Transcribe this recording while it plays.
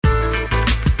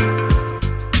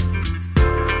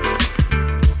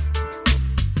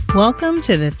Welcome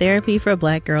to the Therapy for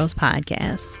Black Girls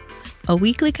podcast, a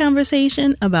weekly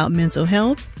conversation about mental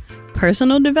health,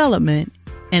 personal development,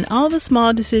 and all the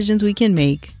small decisions we can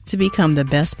make to become the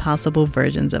best possible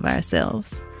versions of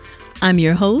ourselves. I'm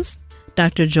your host,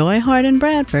 Dr. Joy Harden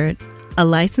Bradford, a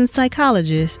licensed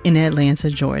psychologist in Atlanta,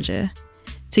 Georgia.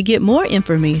 To get more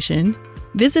information,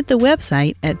 visit the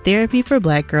website at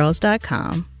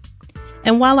therapyforblackgirls.com.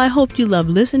 And while I hope you love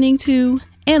listening to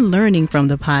and learning from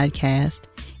the podcast,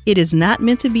 it is not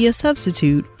meant to be a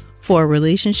substitute for a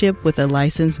relationship with a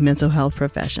licensed mental health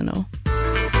professional.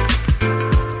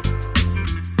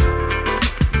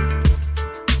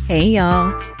 Hey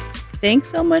y'all, thanks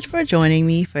so much for joining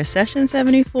me for session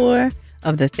 74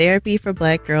 of the Therapy for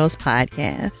Black Girls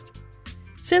podcast.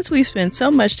 Since we spent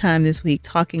so much time this week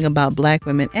talking about Black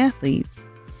women athletes,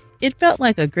 it felt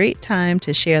like a great time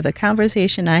to share the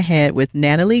conversation I had with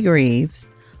Natalie Graves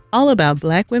all about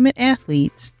Black women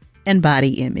athletes and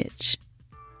body image.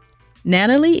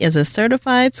 Natalie is a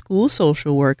certified school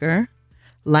social worker,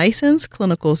 licensed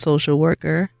clinical social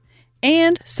worker,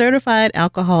 and certified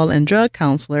alcohol and drug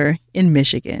counselor in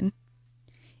Michigan.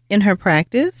 In her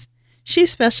practice, she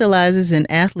specializes in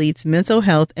athletes' mental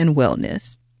health and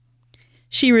wellness.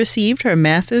 She received her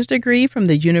master's degree from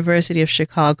the University of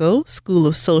Chicago School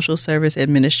of Social Service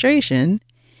Administration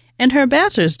and her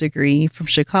bachelor's degree from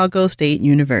Chicago State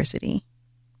University.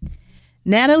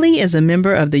 Natalie is a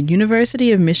member of the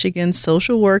University of Michigan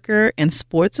Social Worker and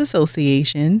Sports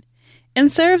Association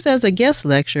and serves as a guest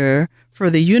lecturer for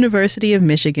the University of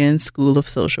Michigan School of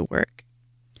Social Work.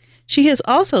 She has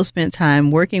also spent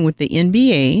time working with the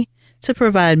NBA to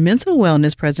provide mental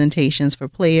wellness presentations for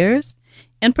players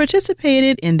and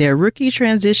participated in their rookie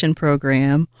transition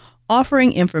program,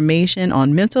 offering information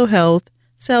on mental health,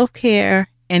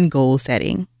 self-care, and goal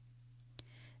setting.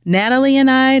 Natalie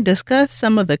and I discussed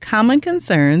some of the common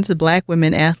concerns Black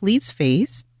women athletes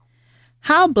face,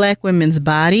 how Black women's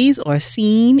bodies are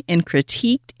seen and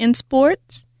critiqued in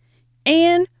sports,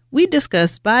 and we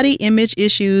discussed body image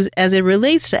issues as it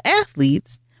relates to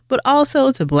athletes, but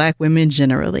also to Black women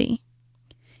generally.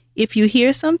 If you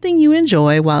hear something you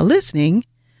enjoy while listening,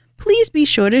 please be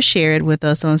sure to share it with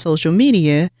us on social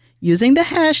media using the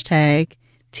hashtag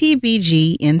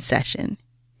TBGInSession.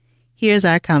 Here's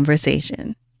our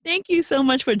conversation. Thank you so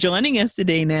much for joining us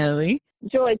today, Natalie.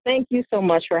 Joy, thank you so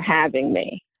much for having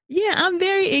me. Yeah, I'm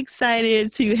very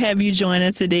excited to have you join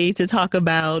us today to talk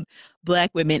about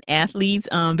Black women athletes,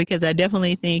 because I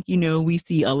definitely think, we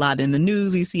see a lot in the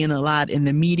news, we see a lot in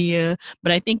the media,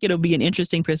 but I think it'll be an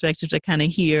interesting perspective to kind of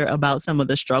hear about some of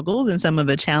the struggles and some of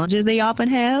the challenges they often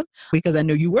have, because I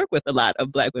know you work with a lot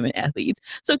of Black women athletes.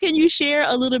 So can you share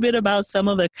a little bit about some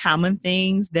of the common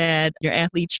things that your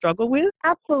athletes struggle with?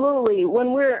 Absolutely.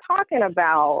 When we're talking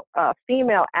about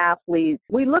female athletes,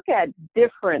 we look at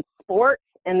different sports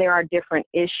and there are different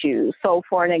issues. So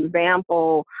for an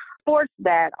example, sports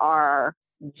that are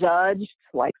judged,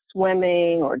 like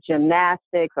swimming or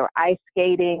gymnastics or ice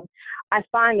skating, I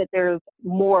find that there's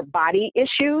more body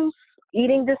issues,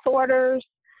 eating disorders.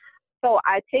 So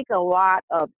I take a lot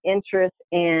of interest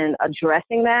in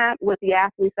addressing that with the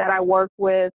athletes that I work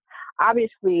with.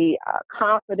 Obviously,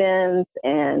 confidence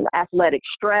and athletic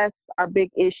stress are big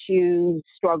issues,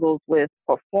 struggles with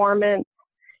performance.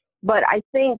 But I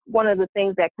think one of the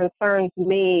things that concerns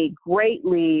me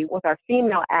greatly with our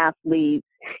female athletes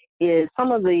is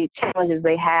some of the challenges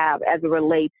they have as it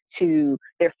relates to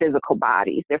their physical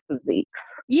bodies, their physique.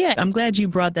 Yeah, I'm glad you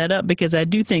brought that up because I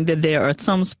do think that there are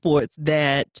some sports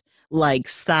that like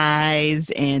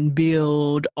size and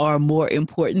build are more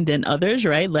important than others,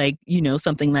 right? Like,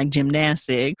 something like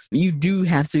gymnastics, you do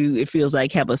have to, it feels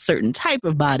like, have a certain type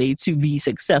of body to be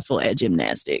successful at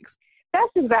gymnastics.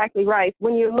 That's exactly right.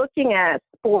 When you're looking at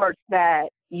sports that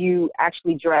you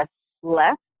actually dress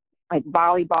less, like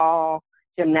volleyball,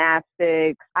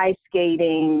 gymnastics, ice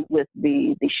skating with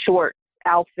the short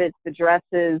outfits, the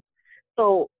dresses,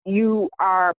 so you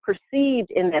are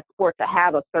perceived in that sport to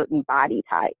have a certain body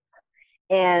type.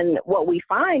 And what we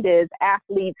find is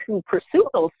athletes who pursue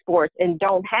those sports and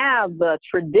don't have the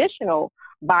traditional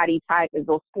body type as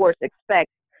those sports expect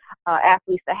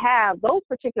athletes to have, those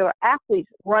particular athletes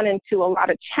run into a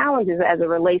lot of challenges as it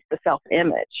relates to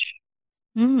self-image.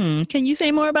 Can you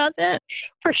say more about that?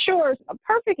 For sure. A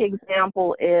perfect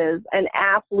example is an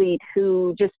athlete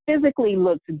who just physically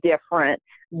looks different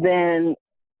than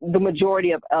the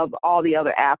majority of all the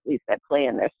other athletes that play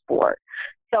in their sport.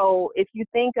 So if you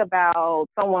think about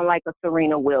someone like a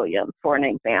Serena Williams, for an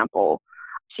example,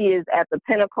 she is at the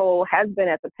pinnacle, has been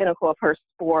at the pinnacle of her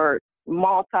sport,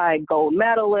 multi-gold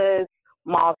medalist,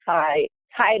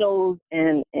 multi-titles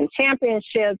and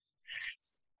championships.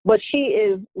 but she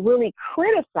is really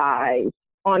criticized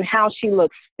on how she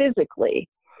looks physically,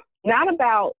 not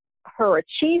about her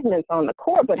achievements on the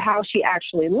court, but how she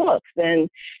actually looks. And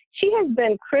she has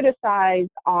been criticized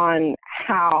on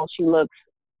how she looks,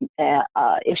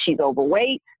 if she's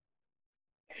overweight,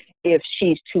 if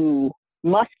she's too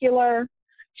muscular.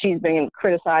 She's been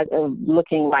criticized of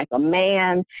looking like a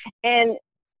man. And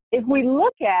if we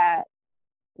look at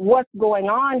what's going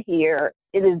on here,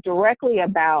 it is directly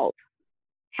about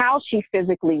how she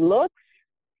physically looks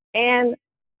and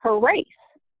her race.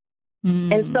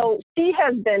 And so she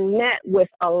has been met with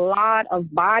a lot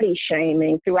of body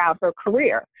shaming throughout her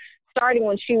career, starting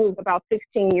when she was about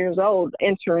 16 years old,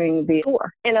 entering the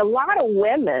tour. And a lot of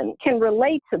women can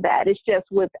relate to that. It's just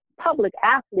with public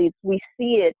athletes, we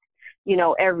see it,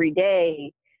 every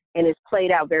day, and it's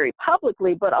played out very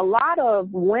publicly. But a lot of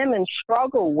women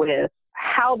struggle with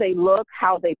how they look,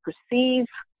 how they perceive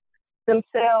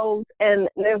themselves, and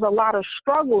there's a lot of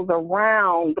struggles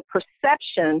around the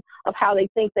perception of how they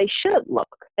think they should look.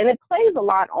 And it plays a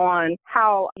lot on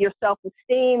how your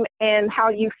self-esteem and how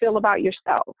you feel about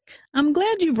yourself. I'm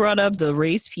glad you brought up the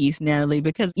race piece, Natalie,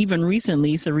 because even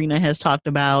recently, Serena has talked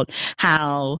about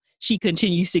how she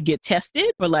continues to get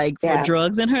tested for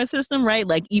drugs in her system, right?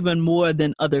 Like even more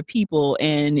than other people.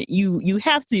 And you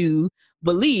have to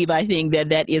believe, I think,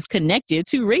 that is connected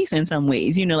to race in some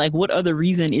ways. What other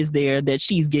reason is there that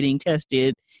she's getting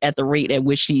tested at the rate at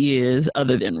which she is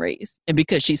other than race? And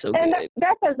because she's so good.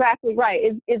 That's exactly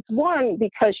right. It's one,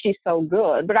 because she's so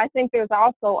good, but I think there's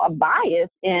also a bias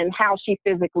in how she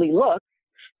physically looks.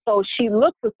 So she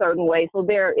looks a certain way. So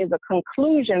there is a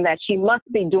conclusion that she must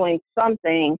be doing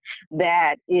something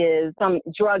that is some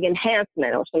drug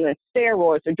enhancement or some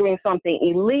steroids or doing something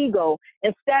illegal,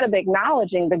 instead of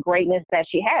acknowledging the greatness that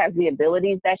she has, the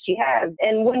abilities that she has.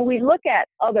 And when we look at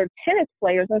other tennis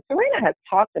players, and Serena has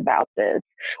talked about this,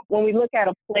 when we look at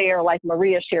a player like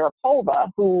Maria Sharapova,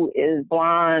 who is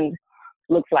blonde,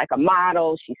 looks like a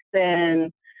model, she's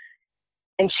thin,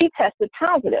 and she tested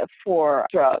positive for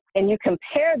drugs. And you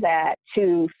compare that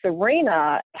to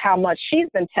Serena, how much she's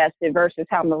been tested versus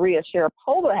how Maria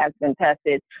Sharapova has been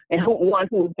tested, and one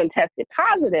who's been tested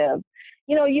positive.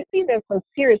 You see there's some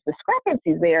serious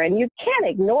discrepancies there, and you can't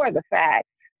ignore the fact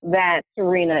that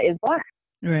Serena is Black.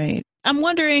 Right. I'm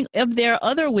wondering if there are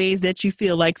other ways that you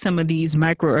feel like some of these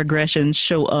microaggressions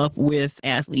show up with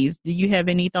athletes. Do you have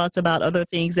any thoughts about other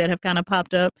things that have kind of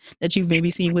popped up that you've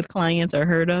maybe seen with clients or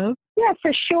heard of? Yeah,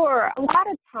 for sure. A lot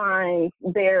of times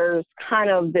there's kind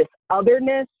of this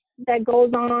otherness that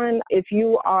goes on. If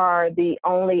you are the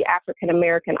only African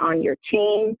American on your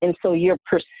team, and so you're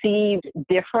perceived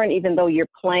different, even though you're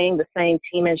playing the same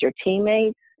team as your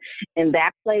teammates, and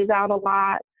that plays out a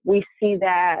lot. We see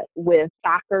that with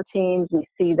soccer teams. We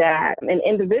see that in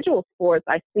individual sports.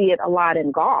 I see it a lot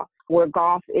in golf, where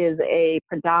golf is a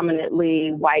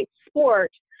predominantly white sport.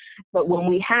 But when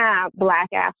we have Black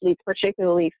athletes,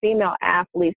 particularly female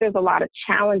athletes, there's a lot of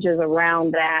challenges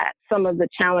around that. Some of the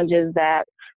challenges that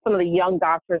some of the young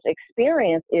golfers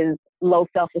experience is low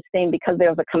self-esteem because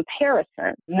there's a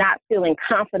comparison, not feeling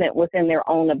confident within their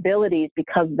own abilities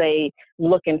because they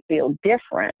look and feel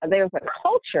different. There's a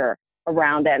culture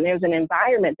around that, and there's an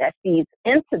environment that feeds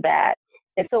into that.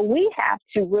 And so we have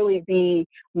to really be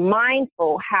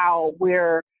mindful how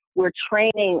we're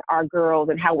training our girls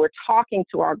and how we're talking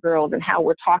to our girls and how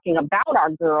we're talking about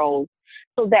our girls,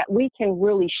 so that we can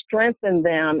really strengthen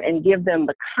them and give them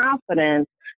the confidence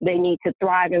they need to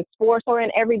thrive in sports or in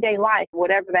everyday life,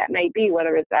 whatever that may be,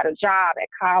 whether it's at a job, at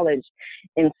college,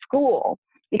 in school.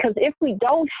 Because if we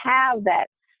don't have that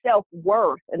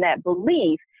self-worth and that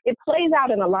belief, it plays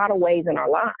out in a lot of ways in our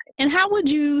lives. And how would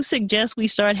you suggest we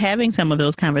start having some of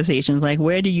those conversations? Like,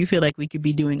 where do you feel like we could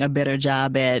be doing a better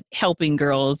job at helping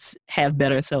girls have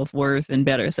better self-worth and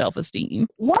better self-esteem?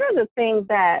 One of the things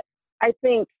that I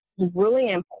think is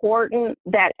really important,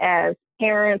 that as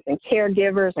parents and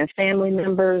caregivers and family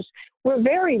members, we're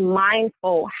very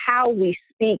mindful how we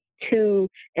speak to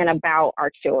and about our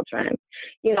children.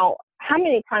 How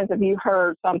many times have you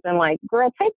heard something like,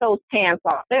 "Girl, take those pants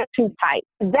off, they're too tight"?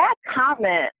 That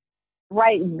comment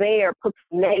right there puts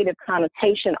a negative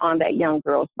connotation on that young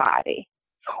girl's body.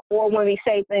 Or when we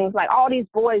say things like, "All these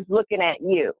boys looking at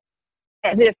you,"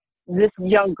 as if this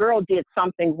young girl did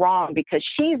something wrong because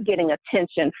she's getting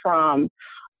attention from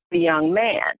the young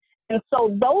man. And so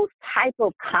those type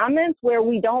of comments, where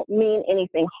we don't mean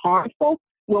anything harmful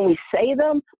when we say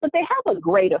them, but they have a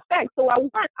great effect. So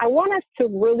I want us to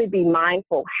really be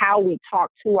mindful how we talk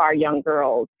to our young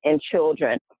girls and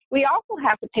children. We also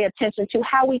have to pay attention to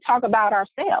how we talk about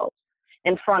ourselves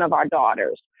in front of our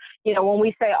daughters. When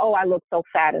we say, "Oh, I look so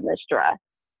fat in this dress,"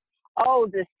 oh,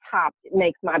 this top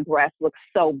makes my breast look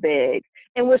so big.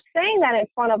 And we're saying that in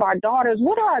front of our daughters.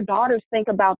 What do our daughters think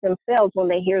about themselves when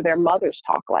they hear their mothers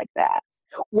talk like that?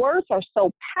 Words are so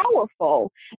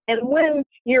powerful. And when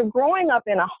you're growing up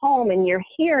in a home and you're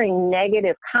hearing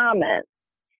negative comments,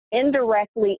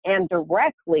 indirectly and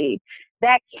directly,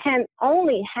 that can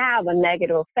only have a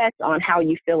negative effect on how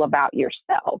you feel about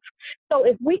yourself. So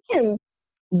if we can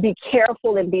be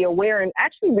careful and be aware and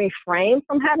actually refrain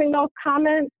from having those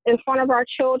comments in front of our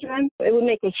children, it would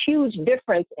make a huge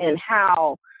difference in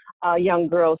how young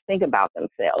girls think about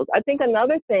themselves. I think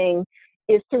another thing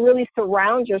is to really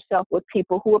surround yourself with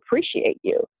people who appreciate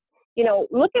you. You know,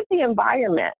 look at the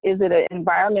environment. Is it an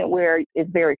environment where it's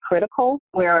very critical,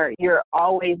 where you're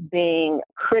always being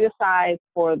criticized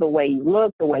for the way you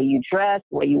look, the way you dress,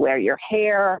 the way you wear your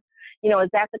hair? You know, is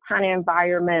that the kind of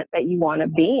environment that you want to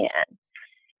be in?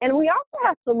 And we also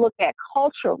have to look at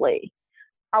culturally.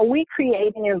 Are we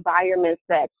creating environments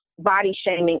that body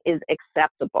shaming is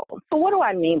acceptable? So what do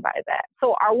I mean by that?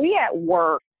 So are we at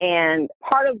work and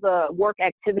part of the work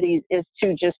activities is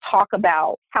to just talk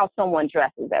about how someone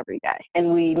dresses every day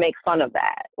and we make fun of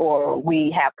that, or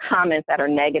we have comments that are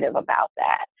negative about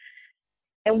that?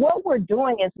 And what we're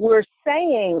doing is we're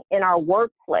saying in our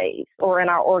workplace or in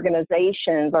our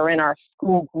organizations or in our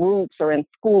school groups or in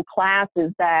school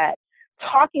classes that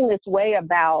talking this way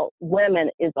about women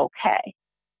is okay.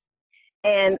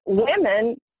 And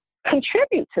women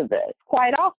contribute to this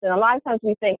quite often. A lot of times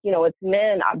we think, you know, it's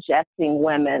men objecting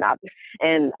women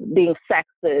and being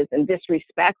sexist and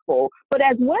disrespectful. But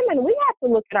as women, we have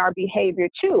to look at our behavior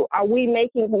too. Are we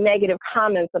making negative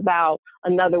comments about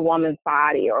another woman's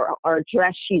body or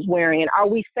dress she's wearing? And are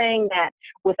we saying that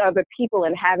with other people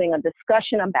and having a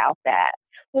discussion about that?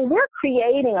 Well, we're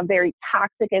creating a very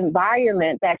toxic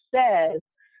environment that says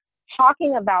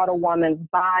talking about a woman's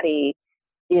body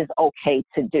is okay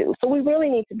to do. So we really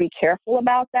need to be careful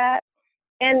about that.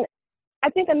 And I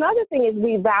think another thing is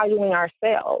revaluing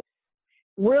ourselves,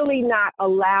 really not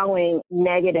allowing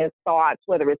negative thoughts,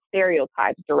 whether it's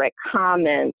stereotypes, direct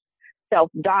comments,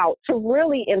 self-doubt, to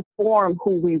really inform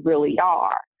who we really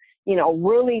are. You know,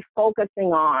 really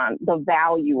focusing on the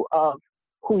value of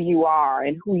who you are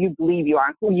and who you believe you are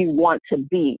and who you want to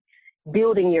be,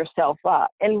 building yourself up,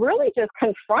 and really just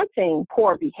confronting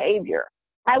poor behavior.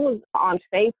 I was on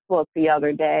Facebook the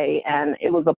other day, and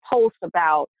it was a post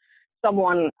about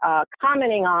someone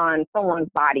commenting on someone's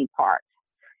body part.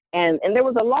 And there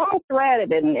was a long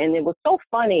thread, and it was so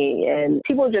funny, and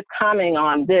people were just commenting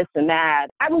on this and that.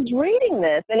 I was reading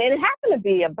this, and it happened to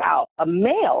be about a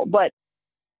male, but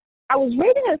I was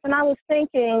reading this, and I was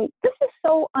thinking, this is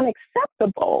so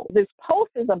unacceptable. This post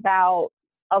is about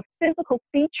a physical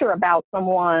feature about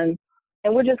someone,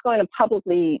 and we're just going to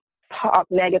publicly talk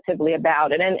negatively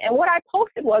about it. And what I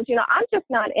posted was, you know, I'm just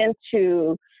not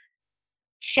into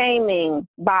shaming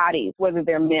bodies, whether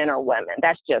they're men or women.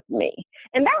 That's just me.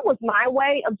 And that was my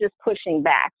way of just pushing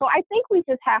back. So I think we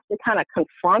just have to kind of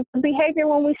confront the behavior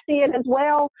when we see it as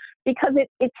well, because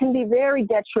it can be very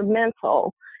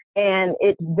detrimental and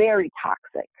it's very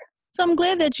toxic. So I'm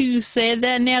glad that you said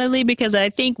that, Natalie, because I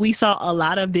think we saw a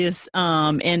lot of this,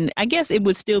 and I guess it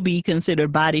would still be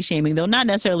considered body shaming, though not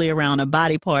necessarily around a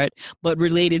body part, but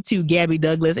related to Gabby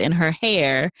Douglas and her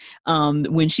hair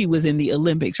when she was in the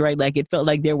Olympics, right? Like it felt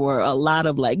like there were a lot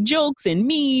of like jokes and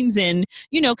memes and,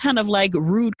 you know, kind of like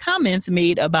rude comments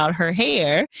made about her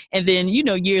hair. And then, you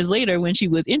know, years later when she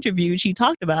was interviewed, she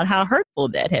talked about how hurtful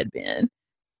that had been.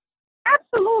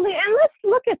 Absolutely. And let's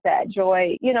look at that,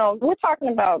 Joy. You know, we're talking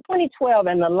about 2012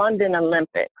 and the London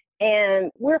Olympics,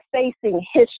 and we're facing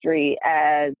history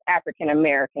as African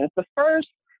Americans. The first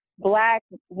Black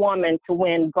woman to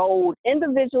win gold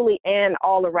individually and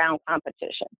all around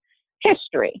competition.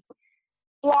 History.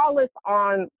 Flawless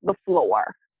on the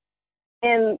floor.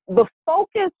 And the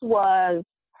focus was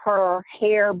her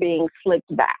hair being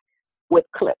slicked back with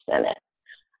clips in it.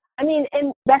 I mean,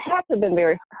 and that has to have been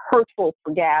very hurtful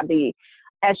for Gabby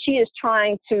as she is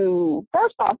trying to,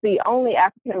 first off, be only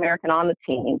African American on the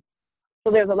team.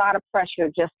 So there's a lot of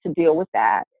pressure just to deal with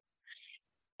that.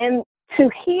 And to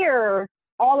hear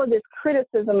all of this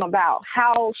criticism about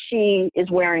how she is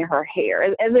wearing her hair,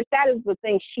 as if that is the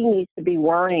thing she needs to be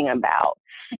worrying about.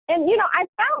 And, you know, I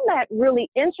found that really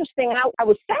interesting. I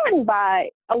was saddened by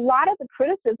a lot of the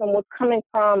criticism was coming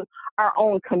from our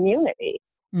own community.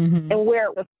 Mm-hmm. And where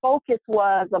the focus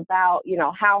was about, you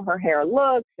know, how her hair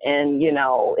looks and, you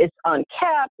know, it's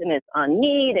unkept and it's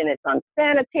unneat and it's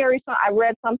unsanitary. So I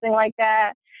read something like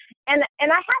that. And I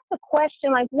have to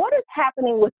question, like, what is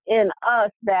happening within us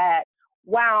that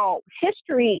while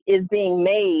history is being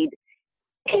made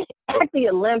at the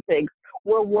Olympics,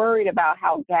 were worried about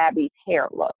how Gabby's hair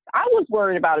looked. I was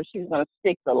worried about if she was going to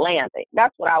stick the landing.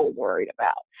 That's what I was worried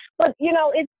about. But,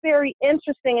 it's very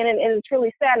interesting and it's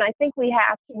really sad. And I think we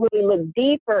have to really look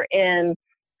deeper in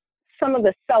some of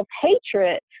the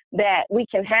self-hatred that we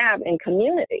can have in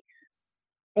communities,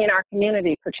 in our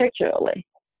community particularly.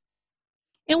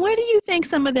 And where do you think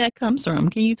some of that comes from?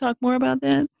 Can you talk more about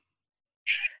that?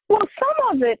 Well,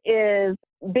 some of it is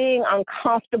being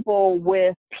uncomfortable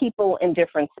with people in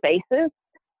different spaces.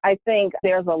 I think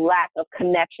there's a lack of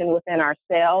connection within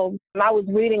ourselves. I was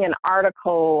reading an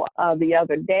article the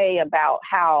other day about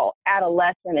how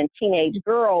adolescent and teenage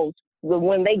girls,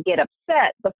 when they get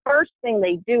upset, the first thing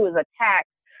they do is attack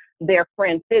their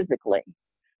friend physically.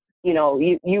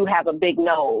 You have a big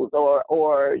nose,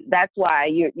 or that's why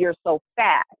you're so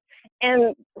fat.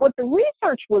 And what the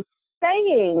research was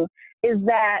saying is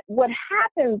that what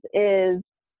happens is,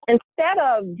 instead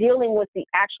of dealing with the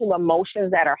actual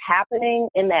emotions that are happening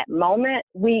in that moment,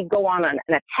 we go on an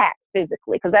attack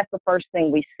physically, because that's the first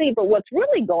thing we see. But what's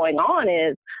really going on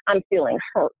is, I'm feeling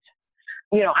hurt.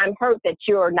 I'm hurt that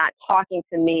you're not talking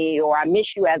to me, or I miss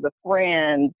you as a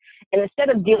friend. And instead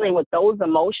of dealing with those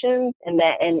emotions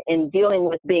and dealing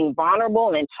with being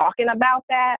vulnerable and talking about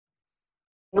that,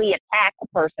 we attack a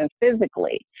person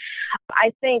physically.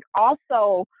 I think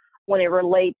also, when it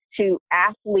relates to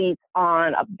athletes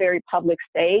on a very public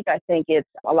stage, I think it's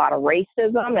a lot of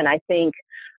racism. And I think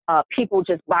people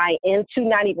just buy into,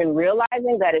 not even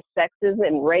realizing that it's sexist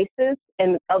and racist,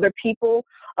 and other people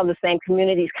of the same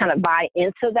communities kind of buy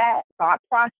into that thought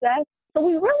process. So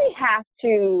we really have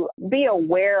to be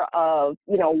aware of,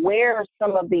 where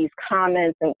some of these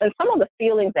comments and some of the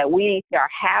feelings that we are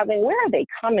having, where are they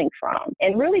coming from?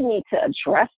 And really need to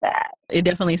address that. It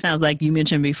definitely sounds like you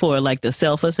mentioned before, like the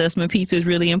self-assessment piece is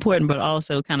really important, but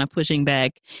also kind of pushing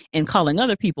back and calling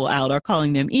other people out or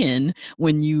calling them in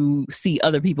when you see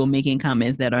other people making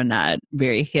comments that are not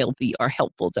very healthy or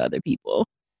helpful to other people.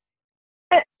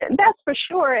 That's for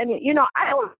sure. And, I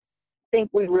don't think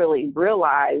we really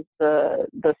realize the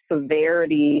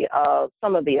severity of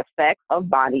some of the effects of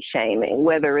body shaming,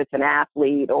 whether it's an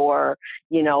athlete or,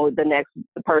 the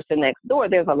person next door.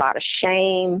 There's a lot of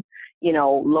shame,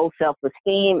 low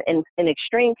self-esteem. And in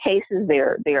extreme cases,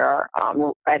 they are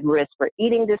at risk for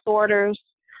eating disorders.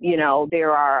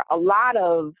 There are a lot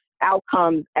of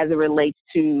outcomes as it relates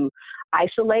to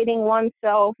isolating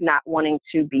oneself, not wanting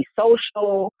to be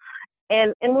social.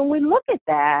 And when we look at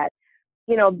that,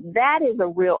 that is a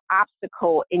real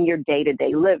obstacle in your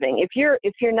day-to-day living. If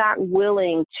you're not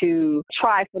willing to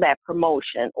try for that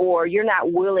promotion, or you're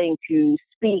not willing to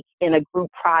speak in a group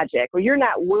project, or you're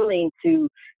not willing to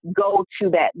go to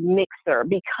that mixer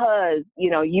because,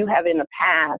 you have in the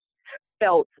past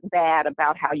felt bad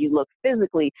about how you look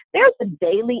physically, there's a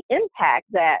daily impact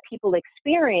that people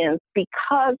experience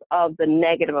because of the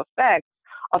negative effects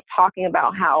of talking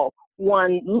about how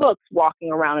one looks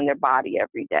walking around in their body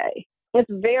every day. It's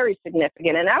very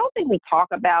significant, and I don't think we talk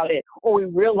about it or we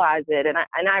realize it. And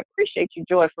I appreciate you,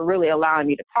 Joy, for really allowing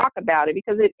me to talk about it,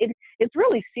 because it's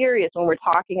really serious when we're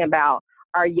talking about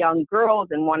our young girls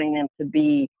and wanting them to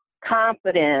be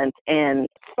confident and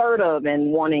assertive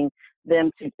and wanting them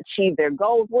to achieve their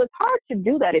goals. Well, it's hard to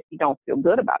do that if you don't feel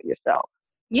good about yourself.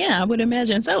 Yeah, I would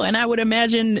imagine so. And I would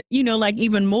imagine, like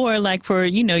even more like for,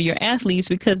 your athletes,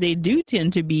 because they do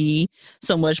tend to be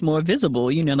so much more visible,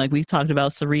 like we've talked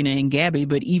about Serena and Gabby,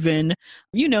 but even,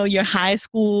 your high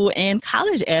school and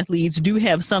college athletes do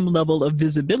have some level of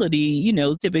visibility,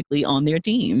 typically on their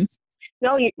teams.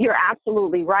 No, you're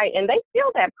absolutely right. And they feel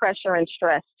that pressure and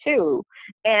stress too.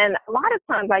 And a lot of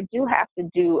times I do have to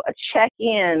do a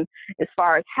check-in as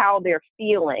far as how they're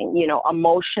feeling,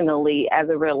 emotionally as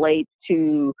it relates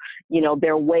to,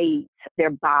 their weight, their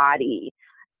body.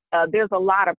 There's a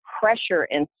lot of pressure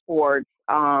in sports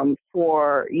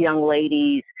for young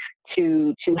ladies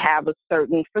to have a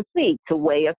certain physique, to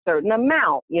weigh a certain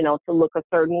amount, to look a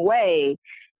certain way.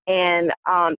 And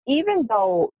even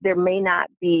though there may not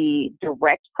be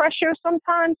direct pressure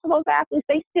sometimes for those athletes,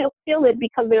 they still feel it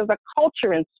because there's a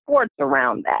culture in sports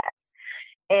around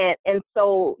that. And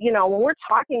so, when we're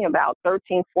talking about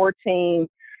 13, 14,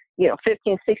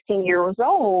 15, 16 years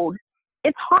old,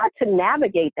 it's hard to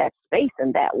navigate that space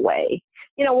in that way.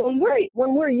 When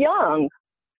we're young,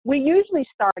 we usually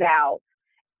start out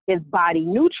as body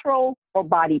neutral or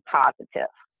body positive.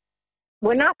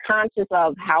 We're not conscious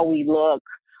of how we look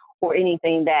or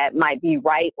anything that might be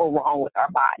right or wrong with our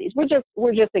bodies.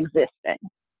 We're just existing.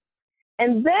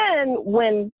 And then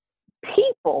when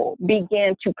people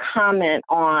begin to comment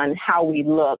on how we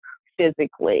look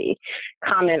physically,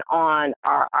 comment on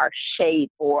our shape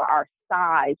or our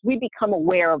size, we become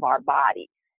aware of our bodies.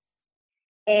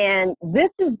 And this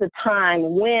is the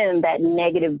time when that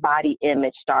negative body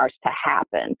image starts to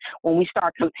happen, when we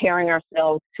start comparing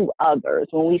ourselves to others,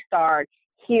 when we start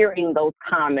hearing those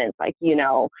comments like, you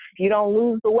know, if you don't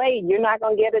lose the weight, you're not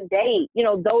going to get a date, you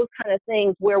know, those kind of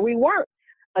things where we weren't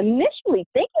initially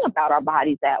thinking about our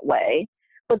bodies that way.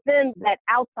 But then that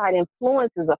outside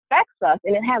influences affects us,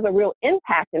 and it has a real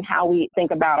impact in how we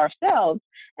think about ourselves.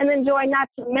 And then, Joy, not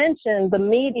to mention the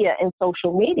media and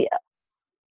social media.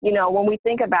 You know, when we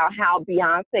think about how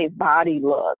Beyonce's body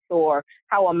looks, or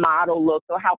how a model looks,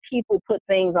 or how people put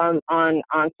things on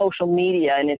social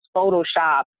media and it's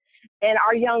Photoshop, and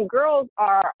our young girls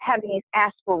are having these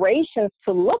aspirations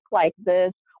to look like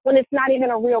this when it's not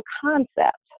even a real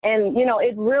concept. And, you know,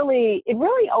 it really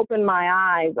opened my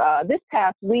eyes. This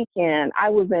past weekend,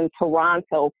 I was in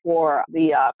Toronto for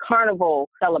the Carnival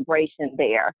celebration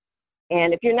there.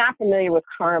 And if you're not familiar with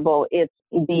Carnival, it's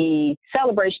the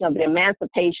celebration of the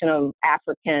emancipation of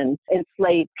African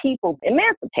enslaved people,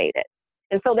 emancipated.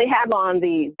 And so they have on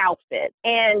these outfits.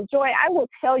 And Joy, I will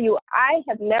tell you, I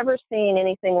have never seen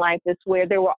anything like this where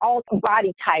there were all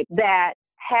body types that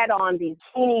had on these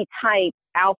teeny type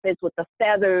outfits with the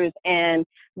feathers and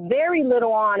very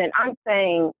little on. And I'm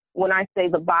saying, when I say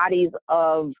the bodies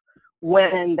of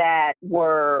women that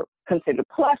were considered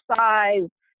plus size,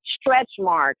 stretch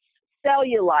marks,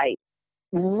 cellulite,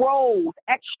 rolls,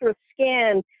 extra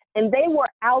skin, and they were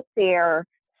out there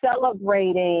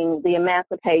celebrating the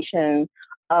emancipation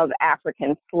of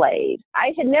African slaves.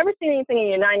 I had never seen anything in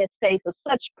the United States of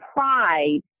such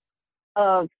pride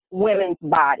of women's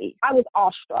bodies. I was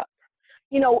awestruck.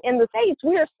 You know, in the States,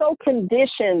 we are so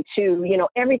conditioned to, you know,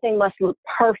 everything must look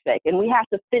perfect, and we have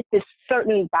to fit this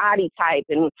certain body type,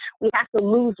 and we have to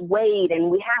lose weight, and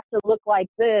we have to look like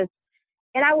this.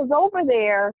 And I was over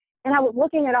there, and I was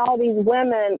looking at all these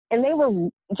women, and they were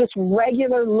just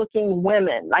regular looking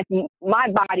women, like my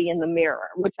body in the mirror,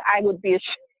 which I would be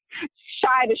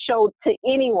shy to show to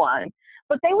anyone.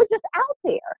 But they were just out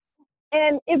there.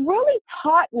 And it really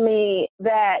taught me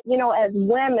that, you know, as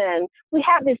women, we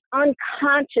have this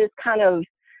unconscious kind of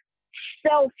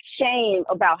self-shame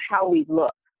about how we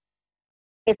look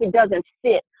if it doesn't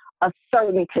fit a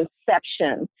certain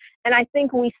conception. And I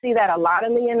think we see that a lot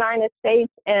in the United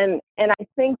States. And I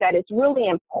think that it's really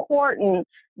important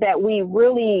that we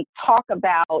really talk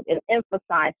about and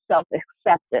emphasize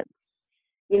self-acceptance.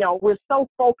 You know, we're so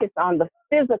focused on the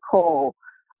physical,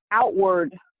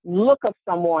 outward look of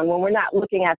someone when we're not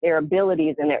looking at their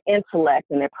abilities and their intellect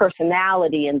and their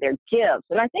personality and their gifts.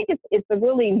 And I think it's a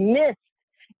really missed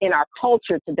in our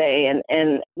culture today.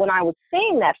 And when I was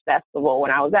seeing that festival, when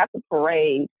I was at the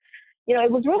parade, you know,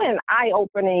 it was really an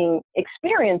eye-opening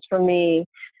experience for me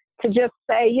to just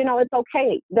say, you know, it's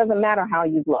okay. It doesn't matter how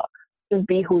you look. Just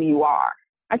be who you are.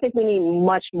 I think we need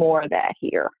much more of that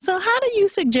here. So how do you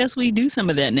suggest we do some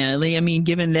of that, Natalie? I mean,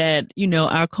 given that, you know,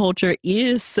 our culture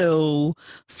is so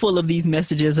full of these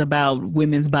messages about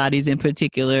women's bodies in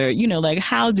particular, you know, like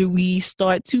how do we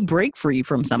start to break free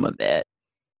from some of that?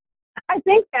 I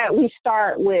think that we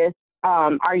start with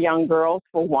our young girls,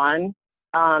 for one,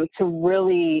 to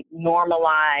really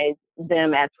normalize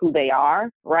them as who they are,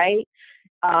 right?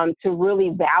 To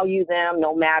really value them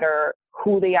no matter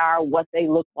who they are, what they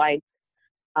look like,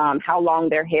 how long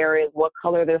their hair is, what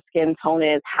color their skin tone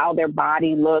is, how their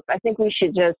body looks. I think we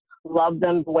should just love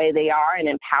them the way they are and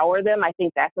empower them. I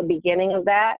think that's the beginning of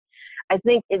that. I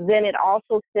think then it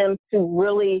also stems to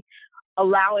really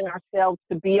allowing ourselves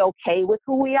to be okay with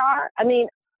who we are. I mean,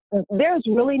 there's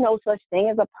really no such thing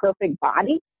as a perfect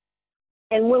body.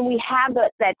 And when we have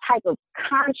that type of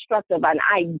construct of an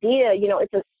idea, you know,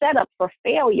 it's a setup for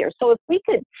failure. So if we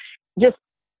could just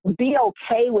be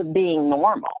okay with being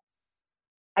normal,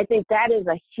 I think that is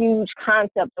a huge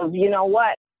concept of, you know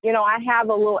what, you know, I have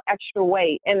a little extra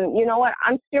weight, and you know what,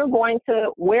 I'm still going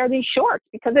to wear these shorts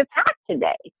because it's hot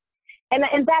today. And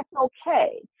that's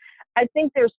okay. I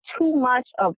think there's too much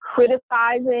of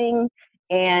criticizing,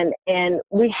 and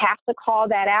we have to call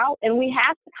that out, and we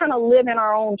have to kind of live in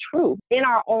our own truth, in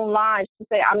our own lives, to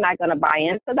say, I'm not going to buy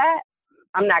into that.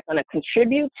 I'm not going to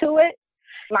contribute to it.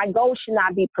 My goal should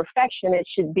not be perfection. It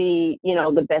should be, you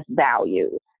know, the best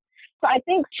values. So I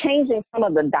think changing some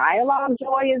of the dialogue,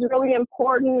 Joy, is really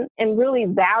important, and really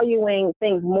valuing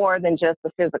things more than just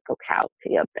the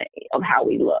physicality of how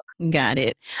we look. Got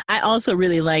it. I also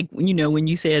really like, you know, when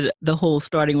you said the whole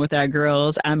starting with our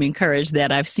girls, I'm encouraged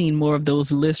that I've seen more of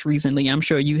those lists recently. I'm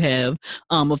sure you have,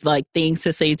 of like things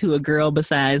to say to a girl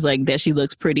besides like that she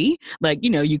looks pretty. Like, you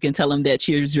know, you can tell them that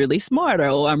she's really smart,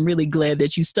 or I'm really glad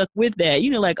that you stuck with that. You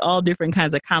know, like all different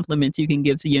kinds of compliments you can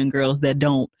give to young girls that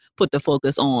don't put the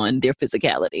focus on their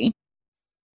physicality.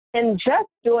 And just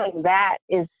doing that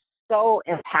is so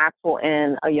impactful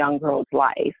in a young girl's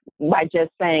life by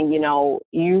just saying,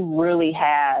 you really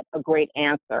had a great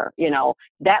answer.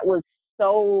 That was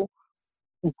so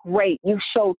great. You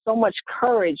showed so much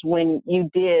courage when you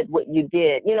did what you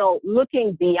did.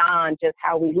 Looking beyond just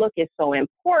how we look is so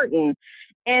important.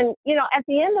 And, at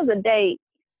the end of the day,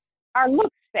 our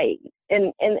looks fade.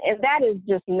 And that is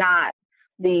just not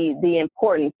the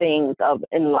important things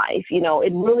in life. We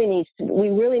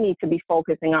really need to be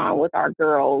focusing on with our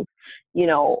girls,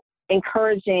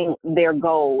 encouraging their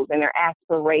goals and their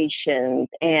aspirations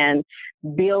and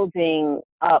building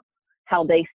up how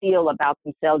they feel about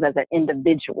themselves as an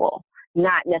individual,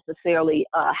 not necessarily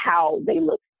how they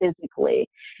look physically.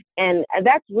 And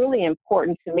that's really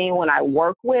important to me when I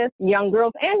work with young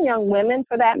girls and young women,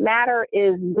 for that matter,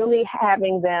 is really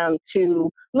having them to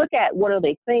look at what do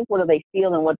they think, what do they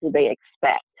feel, and what do they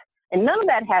expect. And none of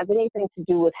that has anything to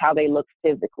do with how they look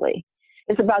physically.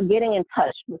 It's about getting in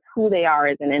touch with who they are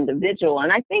as an individual.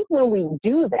 And I think when we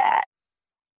do that,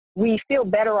 we feel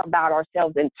better about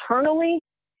ourselves internally.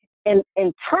 And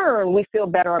in turn, we feel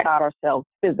better about ourselves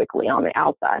physically on the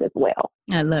outside as well.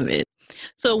 I love it.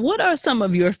 So what are some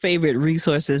of your favorite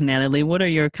resources, Natalie? What are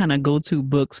your kind of go-to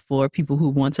books for people who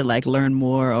want to learn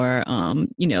more or,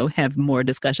 have more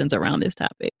discussions around this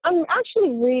topic? I'm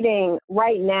actually reading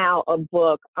right now a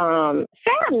book.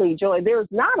 Sadly, Joy, there's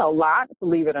not a lot,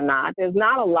 believe it or not, there's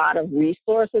not a lot of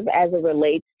resources as it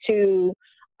relates to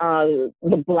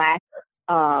the Black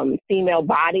female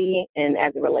body and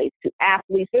as it relates to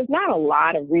athletes. There's not a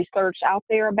lot of research out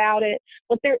there about it,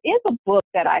 but there is a book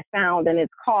that I found, and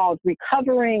it's called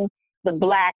Recovering the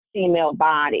Black Female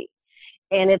Body.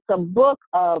 And it's a book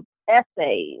of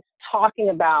essays talking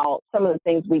about some of the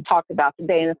things we talked about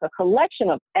today. And it's a collection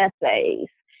of essays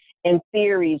and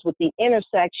theories with the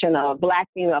intersection of Black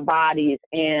female bodies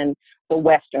and the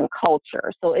Western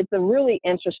culture. So it's a really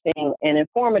interesting and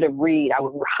informative read. I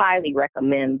would highly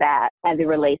recommend that as it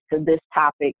relates to this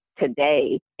topic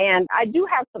today. And I do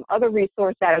have some other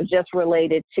resources that are just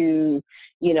related to,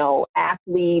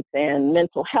 athletes and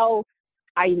mental health.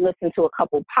 I listen to a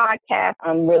couple podcasts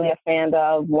I'm really a fan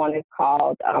of. One is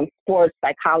called Sports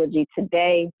Psychology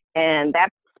Today, and that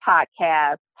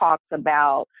podcast talks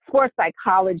about sports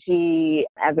psychology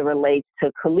as it relates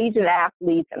to collegiate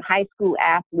athletes and high school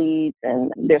athletes,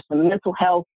 and there's some mental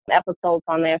health episodes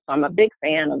on there, so I'm a big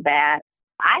fan of that.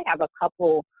 I have a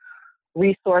couple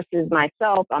resources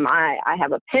myself. I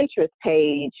have a Pinterest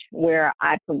page where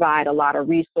I provide a lot of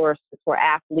resources for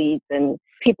athletes and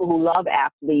people who love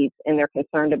athletes and they're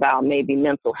concerned about maybe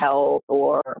mental health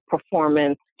or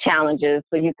performance challenges.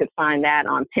 So you could find that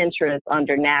on Pinterest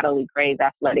under Natalie Graves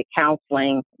Athletic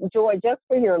Counseling. Joy, just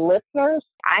for your listeners,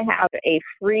 I have a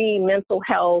free mental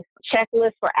health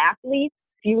checklist for athletes.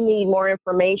 If you need more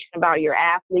information about your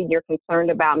athlete, you're concerned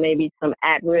about maybe some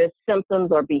at-risk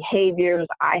symptoms or behaviors,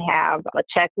 I have a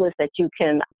checklist that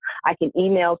I can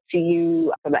email to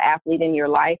you for the athlete in your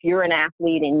life. You're an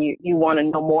athlete and you want to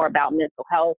know more about mental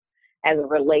health as it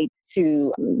relates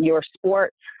to your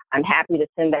sport. I'm happy to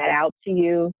send that out to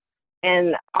you.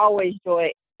 And always,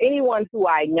 Joy, anyone who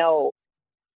I know,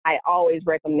 I always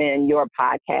recommend your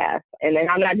podcast. And then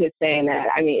I'm not just saying that.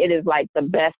 I mean, it is like the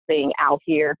best thing out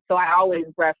here. So I always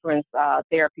reference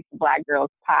Therapy for Black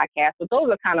Girls podcast. But those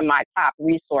are kind of my top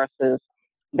resources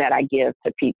that I give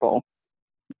to people.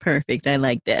 Perfect. I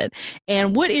like that.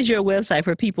 And what is your website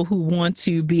for people who want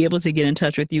to be able to get in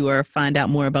touch with you or find out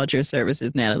more about your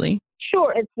services, Natalie?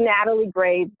 Sure. It's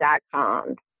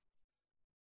nataliegraves.com.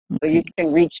 So you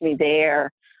can reach me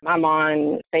there. I'm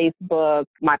on Facebook.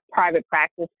 My private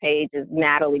practice page is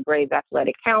Natalie Graves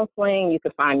Athletic Counseling. You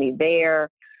can find me there.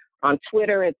 On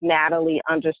Twitter, it's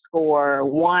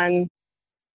Natalie_1.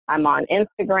 I'm on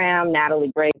Instagram,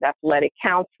 Natalie Graves Athletic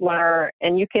Counselor.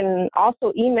 And you can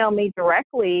also email me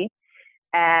directly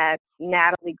at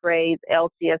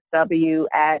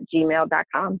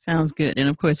nataliegraveslcsw@gmail.com. Sounds good. And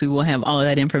of course, we will have all of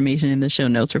that information in the show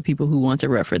notes for people who want to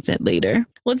reference it later.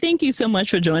 Well, thank you so much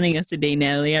for joining us today,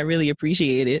 Natalie. I really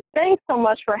appreciate it. Thanks so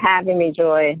much for having me,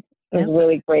 Joy. It was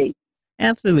really great.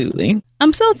 Absolutely.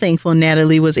 I'm so thankful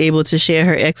Natalie was able to share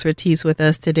her expertise with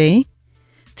us today.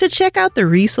 To check out the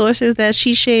resources that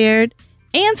she shared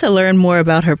and to learn more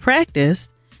about her practice,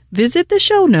 visit the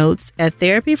show notes at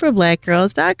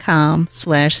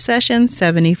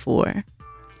therapyforblackgirls.com/session74.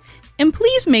 And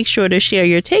please make sure to share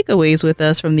your takeaways with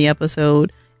us from the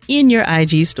episode in your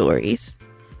IG stories.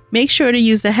 Make sure to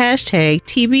use the hashtag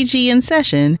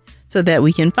TBGInSession so that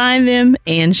we can find them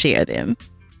and share them.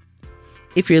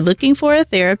 If you're looking for a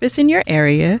therapist in your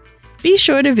area, Be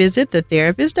sure to visit the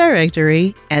Therapist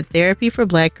Directory at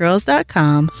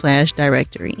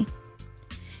therapyforblackgirls.com/directory.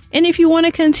 And if you want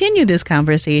to continue this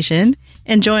conversation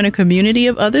and join a community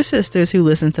of other sisters who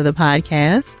listen to the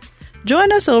podcast,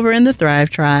 join us over in the Thrive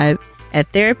Tribe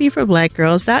at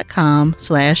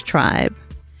therapyforblackgirls.com/tribe.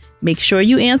 Make sure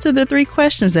you answer the 3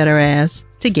 questions that are asked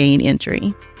to gain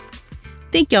entry.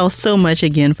 Thank y'all so much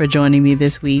again for joining me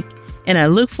this week, and I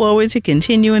look forward to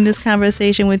continuing this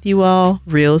conversation with you all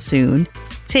real soon.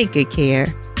 Take good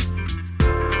care.